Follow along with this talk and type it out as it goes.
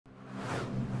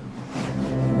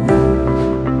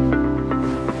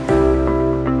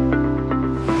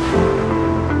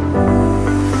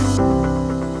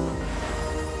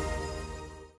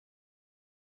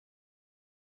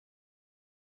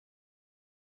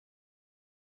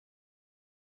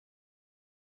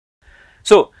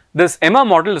So, this EMMA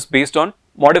model is based on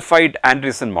Modified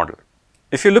Andreassen Model.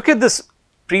 If you look at this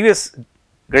previous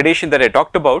gradation that I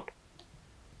talked about,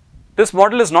 this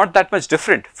model is not that much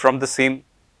different from the same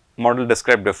model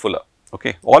described by Fuller.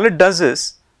 Okay. All it does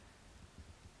is,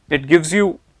 it gives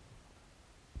you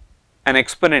an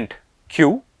exponent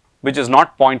q which is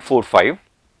not 0.45,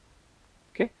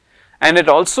 okay, and it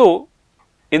also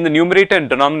in the numerator and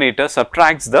denominator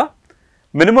subtracts the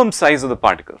minimum size of the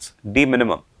particles, d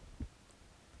minimum.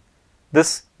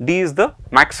 This d is the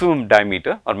maximum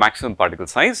diameter or maximum particle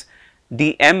size,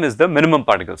 dm is the minimum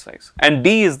particle size, and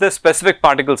d is the specific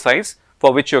particle size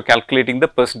for which you are calculating the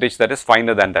percentage that is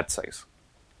finer than that size.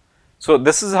 So,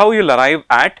 this is how you will arrive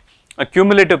at a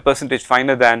cumulative percentage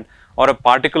finer than or a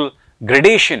particle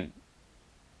gradation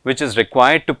which is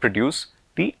required to produce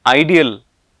the ideal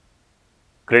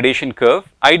gradation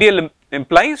curve. Ideal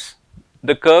implies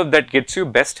the curve that gets you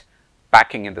best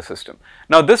packing in the system.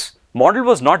 Now, this model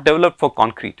was not developed for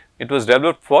concrete, it was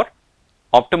developed for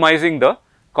optimizing the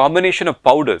combination of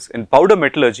powders. In powder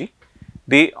metallurgy,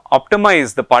 they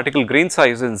optimize the particle grain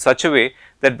size in such a way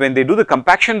that when they do the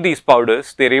compaction of these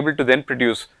powders, they are able to then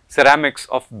produce ceramics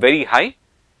of very high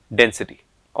density,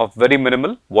 of very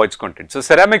minimal voids content. So,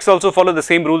 ceramics also follow the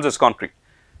same rules as concrete,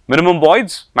 minimum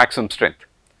voids, maximum strength.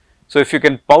 So, if you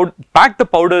can pack the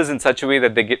powders in such a way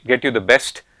that they get you the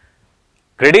best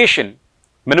gradation,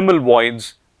 minimal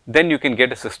voids, then you can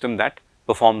get a system that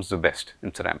performs the best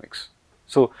in ceramics.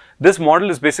 So, this model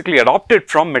is basically adopted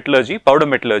from metallurgy, powder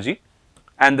metallurgy,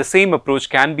 and the same approach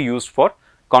can be used for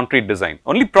concrete design.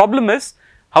 Only problem is,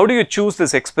 how do you choose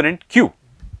this exponent q,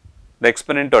 the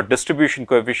exponent or distribution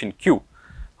coefficient q,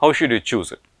 how should you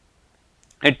choose it?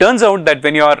 It turns out that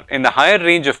when you are in the higher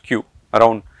range of q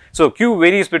around, so q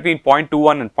varies between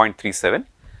 0.21 and 0.37,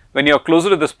 when you are closer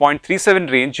to this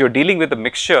 0.37 range, you are dealing with a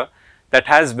mixture that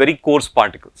has very coarse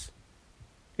particles.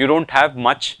 You do not have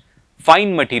much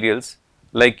fine materials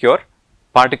like your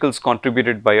particles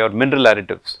contributed by your mineral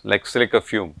additives like silica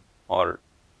fume or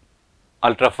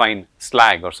ultra fine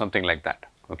slag or something like that.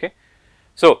 Okay.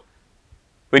 So,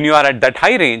 when you are at that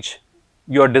high range,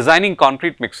 you are designing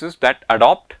concrete mixes that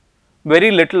adopt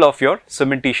very little of your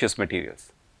cementitious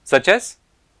materials, such as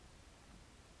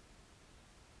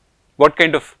what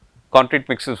kind of concrete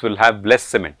mixes will have less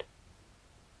cement?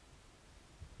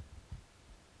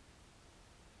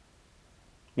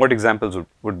 What examples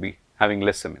would be having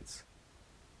less cements?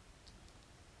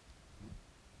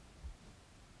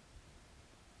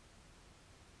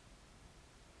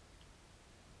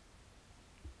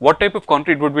 What type of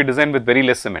concrete would be designed with very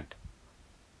less cement?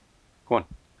 Come on,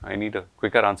 I need a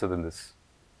quicker answer than this.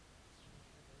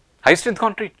 High strength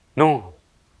concrete? No.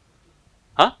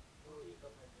 Huh?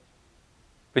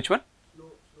 Which one?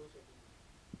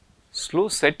 Slow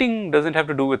setting doesn't have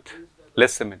to do with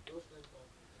less cement.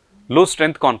 Low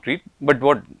strength concrete, but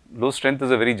what? Low strength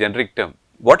is a very generic term.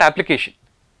 What application?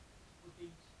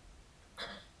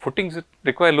 Footings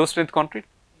require low strength concrete?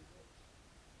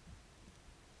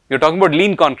 You are talking about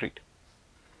lean concrete.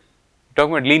 You are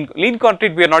talking about lean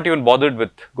concrete, we are not even bothered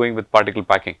with going with particle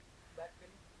packing.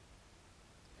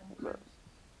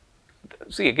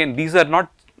 See, again, these are not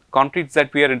concretes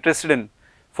that we are interested in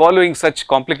following such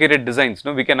complicated designs.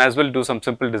 No, we can as well do some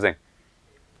simple design.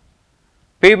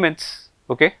 Pavements,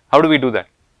 okay, how do we do that?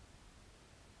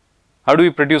 How do we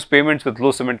produce pavements with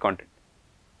low cement content?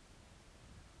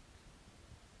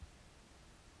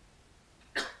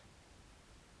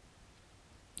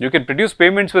 You can produce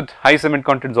pavements with high cement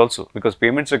contents also, because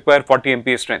pavements require 40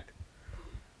 MPa strength,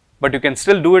 but you can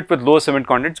still do it with low cement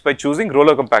contents by choosing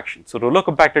roller compaction. So, roller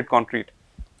compacted concrete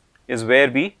is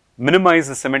where we minimize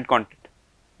the cement content.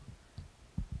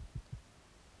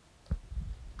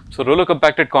 So, roller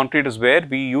compacted concrete is where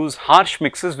we use harsh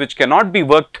mixes which cannot be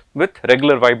worked with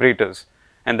regular vibrators,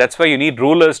 and that is why you need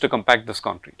rollers to compact this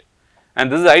concrete.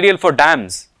 And this is ideal for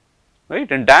dams,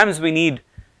 right? In dams we need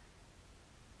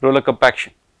roller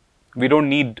compaction. We do not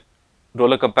need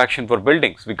roller compaction for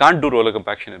buildings, we can't do roller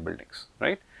compaction in buildings,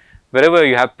 right. Wherever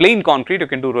you have plain concrete, you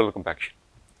can do roller compaction.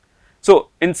 So,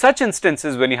 in such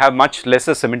instances, when you have much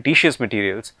lesser cementitious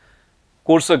materials,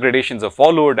 coarser gradations are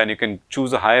followed and you can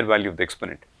choose a higher value of the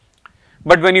exponent.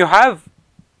 But when you have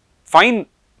fine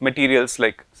materials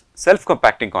like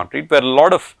self-compacting concrete, where a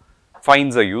lot of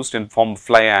fines are used in form of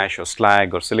fly ash or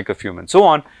slag or silica fume and so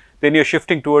on, then you are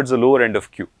shifting towards the lower end of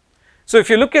Q. So, if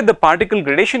you look at the particle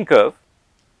gradation curve,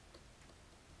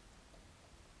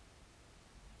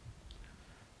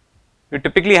 you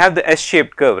typically have the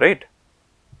S-shaped curve, right,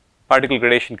 particle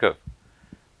gradation curve.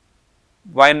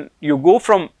 When you go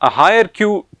from a higher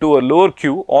Q to a lower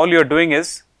Q, all you are doing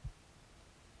is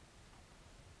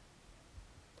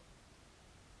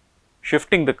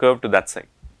shifting the curve to that side.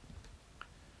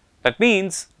 That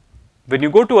means when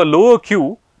you go to a lower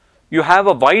Q, you have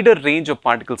a wider range of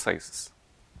particle sizes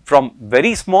from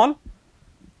very small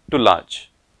to large,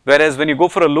 whereas when you go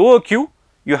for a lower Q,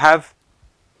 you have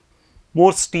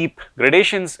more steep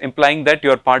gradations, implying that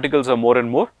your particles are more and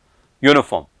more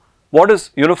uniform. What is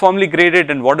uniformly graded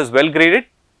and what is well graded?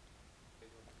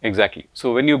 Exactly.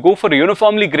 So, when you go for a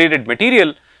uniformly graded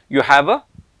material, you have a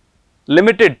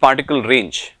limited particle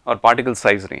range or particle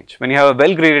size range. When you have a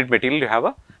well graded material, you have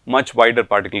a much wider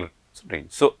particle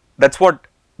range. So, that is what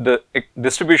the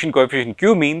distribution coefficient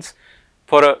Q means.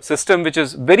 For a system which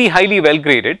is very highly well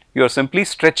graded, you are simply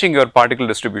stretching your particle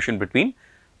distribution between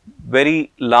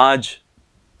very large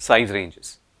size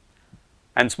ranges,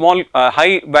 and small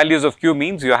high values of Q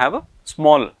means you have a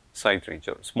small size range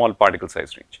or small particle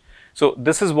size range. So,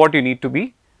 this is what you need to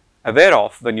be aware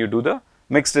of when you do the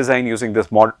mixed design using this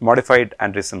modified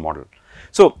Andreassen model.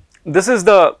 So, this is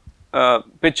the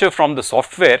picture from the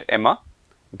software EMA.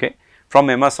 Okay. From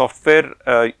EMA software,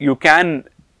 you can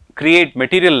create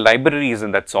material libraries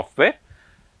in that software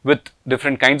with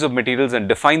different kinds of materials and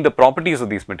define the properties of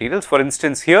these materials. For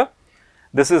instance, here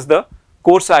this is the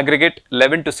coarse aggregate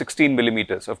 11 to 16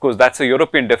 millimeters. Of course, that is a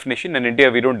European definition. In India,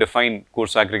 we do not define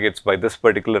coarse aggregates by this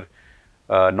particular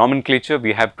nomenclature.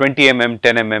 We have 20 mm,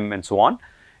 10 mm and so on.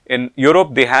 In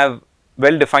Europe, they have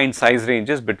well defined size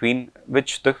ranges between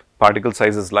which the particle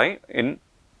sizes lie in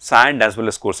sand as well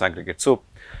as coarse aggregate. So,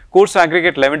 coarse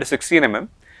aggregate 11 to 16 mm,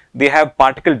 they have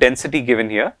particle density given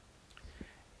here.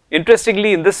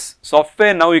 Interestingly, in this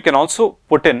software now you can also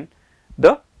put in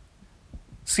the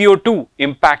CO2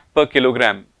 impact per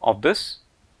kilogram of this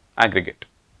aggregate.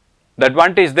 The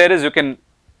advantage there is you can,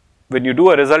 when you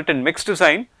do a resultant mixed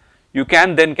design, you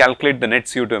can then calculate the net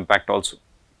CO2 impact also.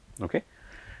 Okay.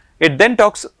 It then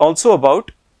talks also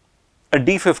about a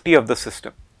D50 of the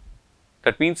system.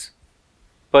 That means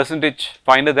percentage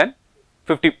finer than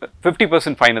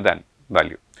 50% finer than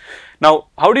value. Now,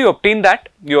 how do you obtain that?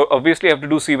 You obviously have to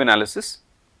do sieve analysis.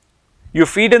 You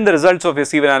feed in the results of your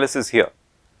sieve analysis here,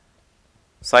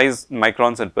 size,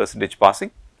 microns and percentage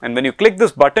passing, and when you click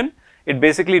this button, it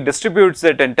basically distributes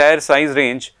that entire size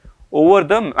range over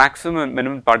the maximum and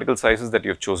minimum particle sizes that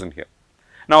you have chosen here.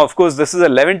 Now, of course, this is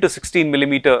 11 to 16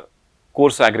 millimeter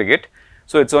coarse aggregate,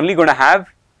 so it is only going to have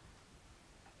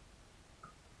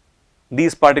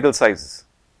these particle sizes,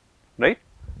 right.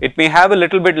 It may have a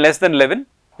little bit less than 11,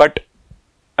 but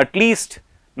at least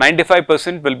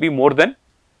 95% will be more than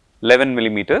 11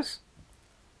 millimeters,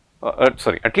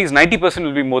 at least 90%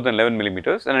 will be more than 11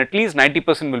 millimeters and at least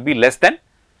 90% will be less than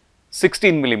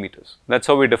 16 millimeters. That is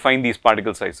how we define these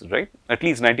particle sizes, right. At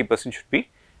least 90% should be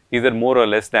either more or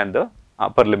less than the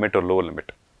upper limit or lower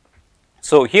limit.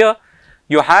 So, here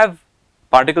you have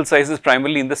particle sizes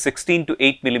primarily in the 16 to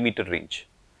 8 millimeter range.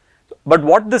 But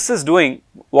what this is doing,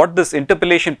 what this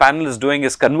interpolation panel is doing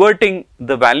is converting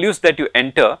the values that you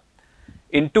enter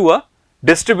into a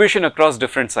distribution across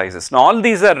different sizes. Now, all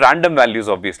these are random values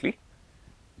obviously.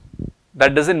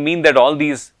 That does not mean that all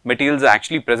these materials are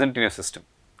actually present in your system.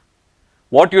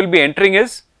 What you will be entering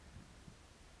is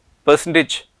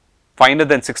percentage finer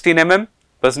than 16 mm,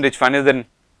 percentage finer than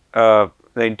the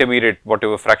intermediate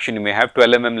whatever fraction you may have,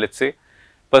 12 mm let us say,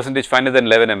 percentage finer than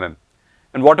 11 mm.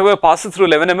 And whatever passes through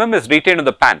 11 mm is retained in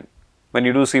the pan when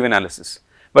you do sieve analysis.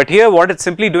 But here what it is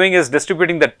simply doing is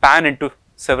distributing that pan into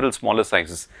several smaller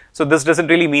sizes. So, this does not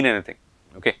really mean anything.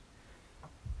 Okay.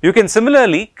 You can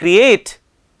similarly create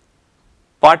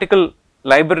particle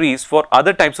libraries for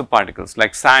other types of particles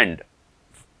like sand.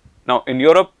 Now, in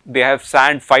Europe they have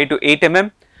sand 5 to 8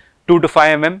 mm, 2 to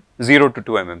 5 mm, 0 to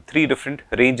 2 mm, 3 different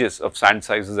ranges of sand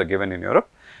sizes are given in Europe,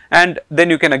 and then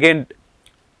you can again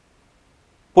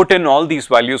put in all these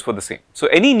values for the same. So,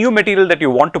 any new material that you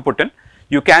want to put in,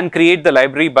 you can create the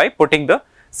library by putting the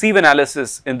sieve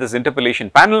analysis in this interpolation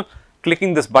panel,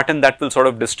 clicking this button that will sort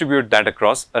of distribute that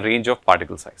across a range of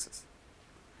particle sizes.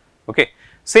 Okay.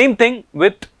 Same thing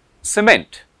with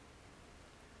cement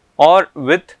or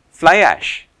with fly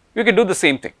ash, you can do the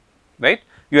same thing, right.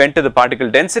 You enter the particle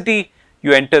density,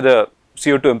 you enter the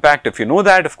CO2 impact if you know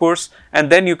that of course, and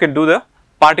then you can do the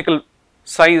particle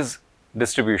size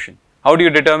distribution. How do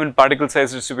you determine particle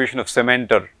size distribution of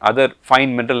cement or other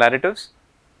fine mineral additives?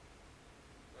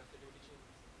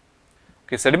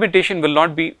 Okay, sedimentation will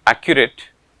not be accurate.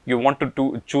 You want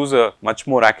to choose a much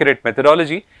more accurate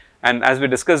methodology, and as we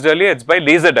discussed earlier, it is by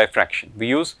laser diffraction. We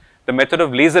use the method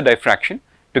of laser diffraction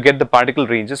to get the particle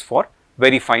ranges for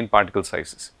very fine particle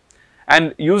sizes.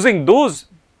 And using those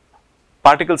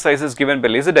particle sizes given by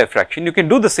laser diffraction, you can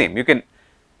do the same. You can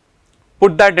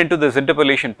put that into this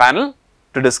interpolation panel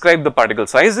to describe the particle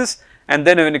sizes, and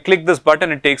then when you click this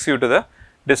button it takes you to the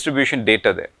distribution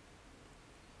data there.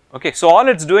 Okay, so all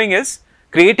it is doing is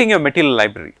creating a material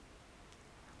library.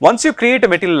 Once you create a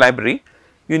material library,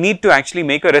 you need to actually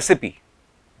make a recipe.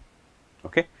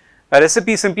 Okay, a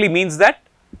recipe simply means that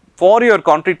for your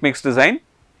concrete mix design,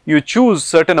 you choose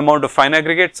certain amount of fine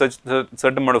aggregate,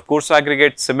 certain amount of coarse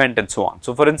aggregate, cement and so on.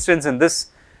 So for instance, in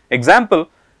this example,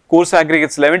 coarse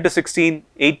aggregates 11 to 16,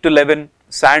 8 to 11,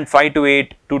 sand 5 to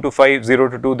 8, 2 to 5, 0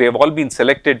 to 2, they have all been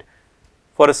selected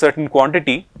for a certain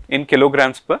quantity in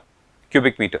kilograms per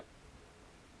cubic meter.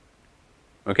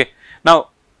 Okay. Now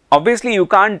obviously you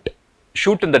can't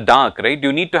shoot in the dark, right?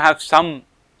 You need to have some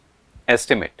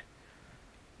estimate.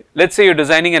 Let's say you're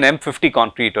designing an M50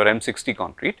 concrete or M60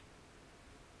 concrete,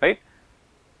 right?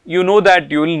 You know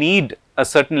that you will need a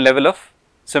certain level of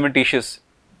cementitious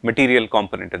material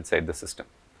component inside the system.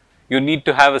 You need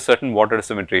to have a certain water to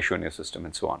cement ratio in your system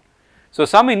and so on. So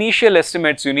some initial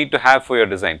estimates you need to have for your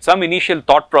design, some initial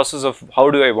thought process of how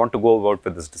do I want to go about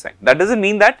with this design. That doesn't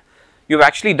mean that you've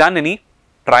actually done any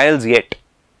trials yet.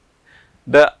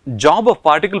 The job of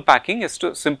particle packing is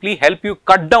to simply help you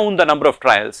cut down the number of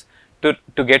trials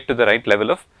to get to the right level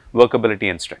of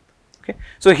workability and strength. Okay.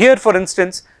 So here for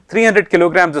instance 300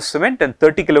 kilograms of cement and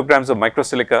 30 kilograms of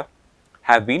microsilica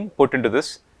have been put into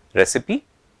this recipe,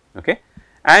 okay,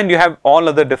 and you have all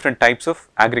other different types of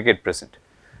aggregate present.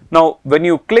 Now when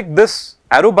you click this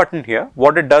arrow button here,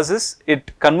 what it does is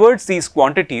it converts these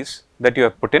quantities that you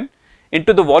have put in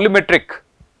into the volumetric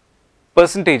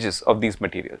percentages of these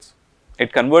materials.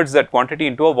 It converts that quantity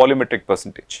into a volumetric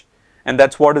percentage, and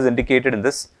that is what is indicated in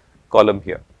this column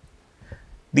here.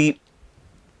 The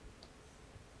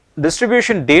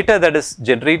distribution data that is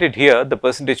generated here, the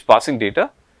percentage passing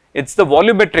data, it is the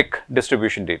volumetric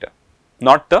distribution data,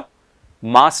 not the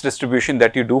mass distribution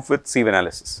that you do with sieve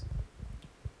analysis,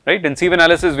 right. In sieve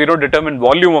analysis we do not determine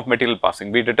volume of material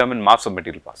passing, we determine mass of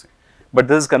material passing, but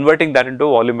this is converting that into a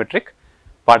volumetric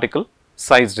particle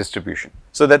size distribution.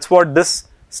 So that is what this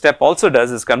step also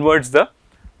does, is converts the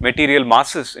material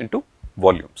masses into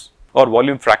volumes or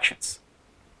volume fractions.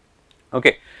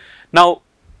 Okay. Now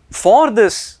for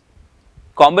this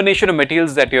combination of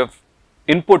materials that you have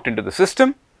input into the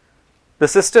system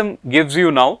gives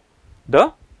you now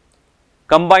the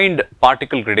combined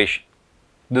particle gradation.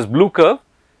 This blue curve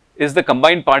is the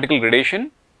combined particle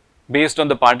gradation based on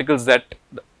the particles that,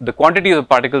 the quantities of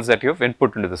particles that you have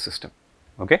input into the system.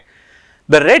 Okay.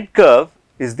 The red curve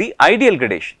is the ideal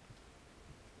gradation,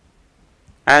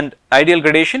 and ideal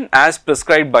gradation as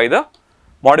prescribed by the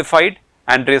Modified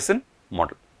Andreassen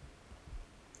Model.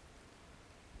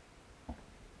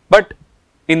 But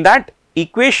in that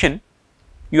equation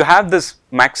you have this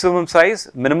maximum size,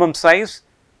 minimum size,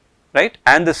 right,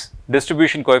 and this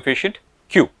distribution coefficient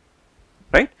Q,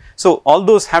 right. So all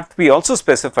those have to be also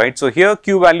specified. So here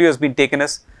Q value has been taken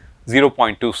as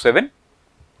 0.27.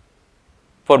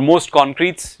 For most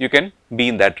concretes you can be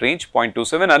in that range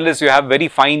 0.27, unless you have very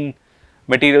fine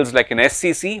materials like an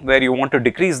SCC where you want to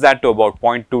decrease that to about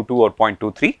 0.22 or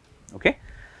 0.23. Okay.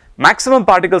 Maximum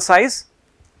particle size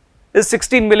is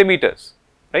 16 millimeters,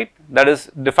 right, that is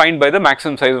defined by the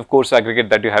maximum size of coarse aggregate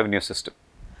that you have in your system.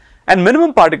 And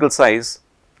minimum particle size,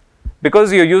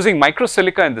 because you are using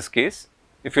microsilica in this case,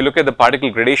 if you look at the particle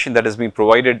gradation that has been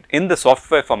provided in the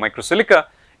software for microsilica,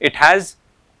 it has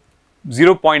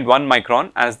 0.1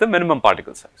 micron as the minimum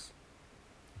particle size.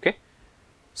 Okay.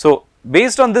 So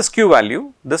based on this Q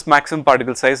value, this maximum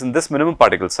particle size and this minimum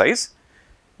particle size,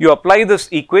 you apply this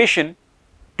equation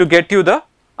to get you the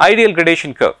ideal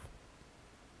gradation curve,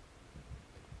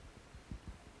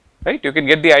 right. You can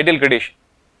get the ideal gradation.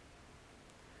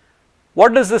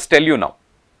 What does this tell you now?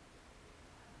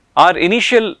 Our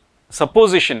initial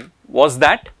supposition was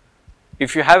that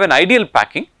if you have an ideal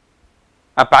packing,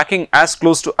 a packing as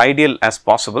close to ideal as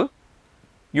possible,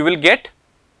 you will get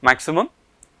maximum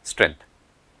strength.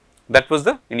 That was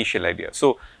the initial idea.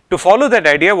 So to follow that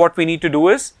idea, what we need to do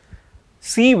is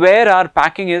see where our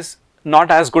packing is not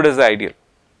as good as the ideal.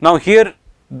 Now here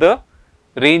the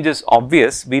range is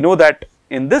obvious. We know that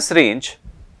in this range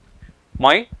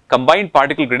my combined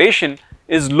particle gradation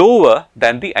is lower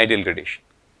than the ideal gradation.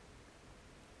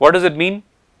 What does it mean?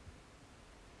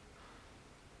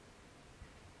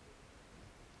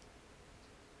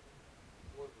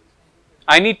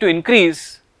 I need to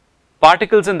increase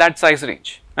particles in that size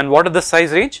range. And what are the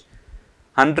size range?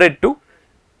 100 to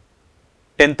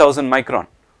 10,000 micron.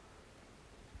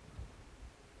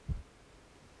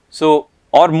 So,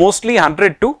 or mostly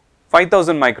 100 to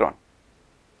 5,000 micron.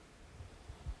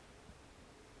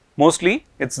 Mostly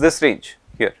it is this range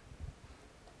here.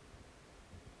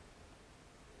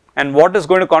 And what is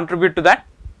going to contribute to that?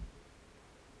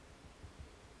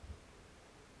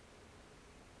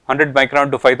 100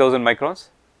 micron to 5000 microns?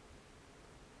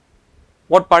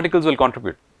 What particles will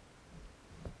contribute?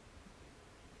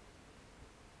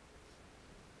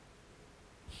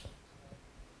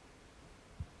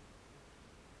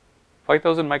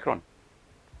 (5,000 micron),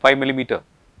 5 millimeter.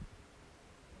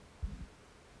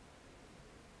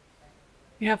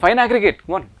 Yeah, fine aggregate.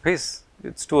 Come on, guys.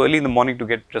 It's too early in the morning to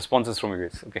get responses from you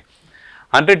guys. Okay,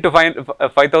 100 to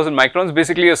 5,000 microns,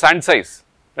 basically your sand size,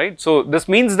 right? So this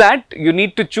means that you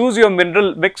need to choose your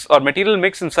mineral mix or material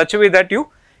mix in such a way that you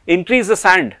increase the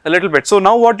sand a little bit. So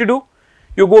now what you do?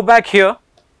 You go back here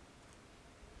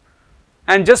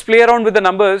and just play around with the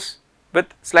numbers with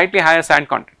slightly higher sand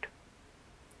content.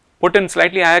 Put in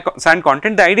slightly higher sand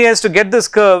content. The idea is to get this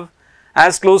curve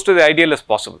as close to the ideal as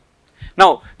possible.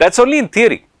 Now that's only in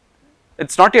theory.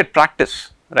 It's not yet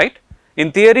practice, right?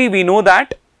 In theory, we know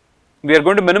that we are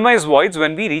going to minimize voids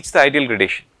when we reach the ideal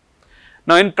gradation.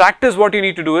 Now in practice, what you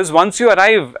need to do is, once you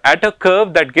arrive at a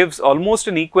curve that gives almost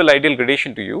an equal ideal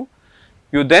gradation to you,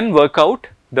 you then work out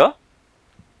the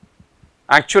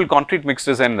actual concrete mix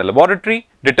design in the laboratory,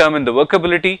 determine the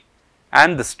workability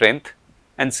and the strength,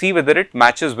 and see whether it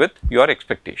matches with your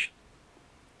expectation.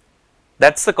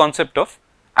 That's the concept of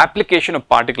application of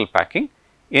particle packing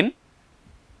in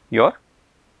your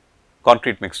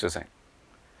concrete mix design.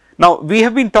 Now we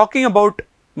have been talking about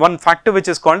one factor which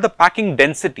is called the packing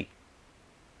density.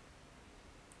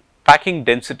 Packing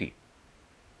density.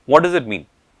 What does it mean?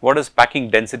 What does packing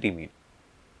density mean?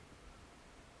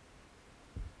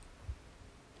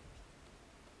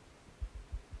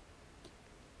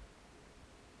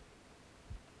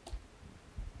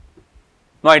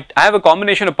 Now I have a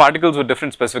combination of particles with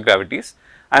different specific gravities.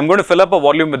 I am going to fill up a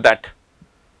volume with that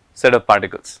set of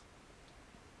particles.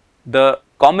 The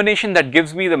combination that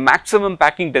gives me the maximum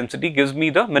packing density gives me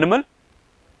the minimal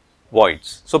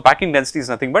voids. So packing density is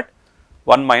nothing but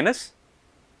 1 minus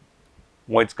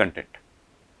voids content,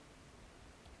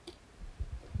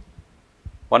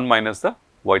 1 minus the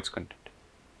voids content.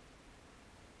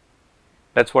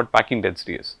 That is what packing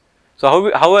density is.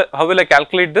 So how will I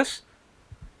calculate this?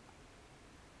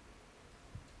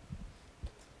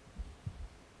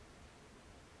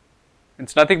 It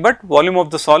is nothing but volume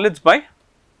of the solids by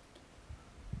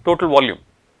total volume,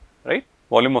 right?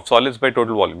 Volume of solids by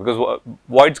total volume, because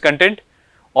voids content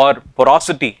or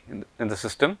porosity in the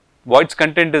system, voids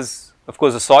content is, of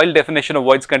course, the soil definition of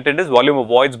voids content is volume of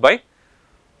voids by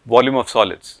volume of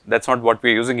solids. That is not what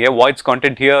we are using here. Voids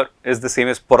content here is the same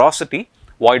as porosity,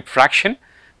 void fraction,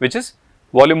 which is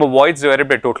volume of voids divided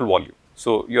by total volume.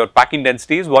 So your packing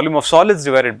density is volume of solids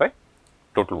divided by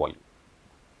total volume.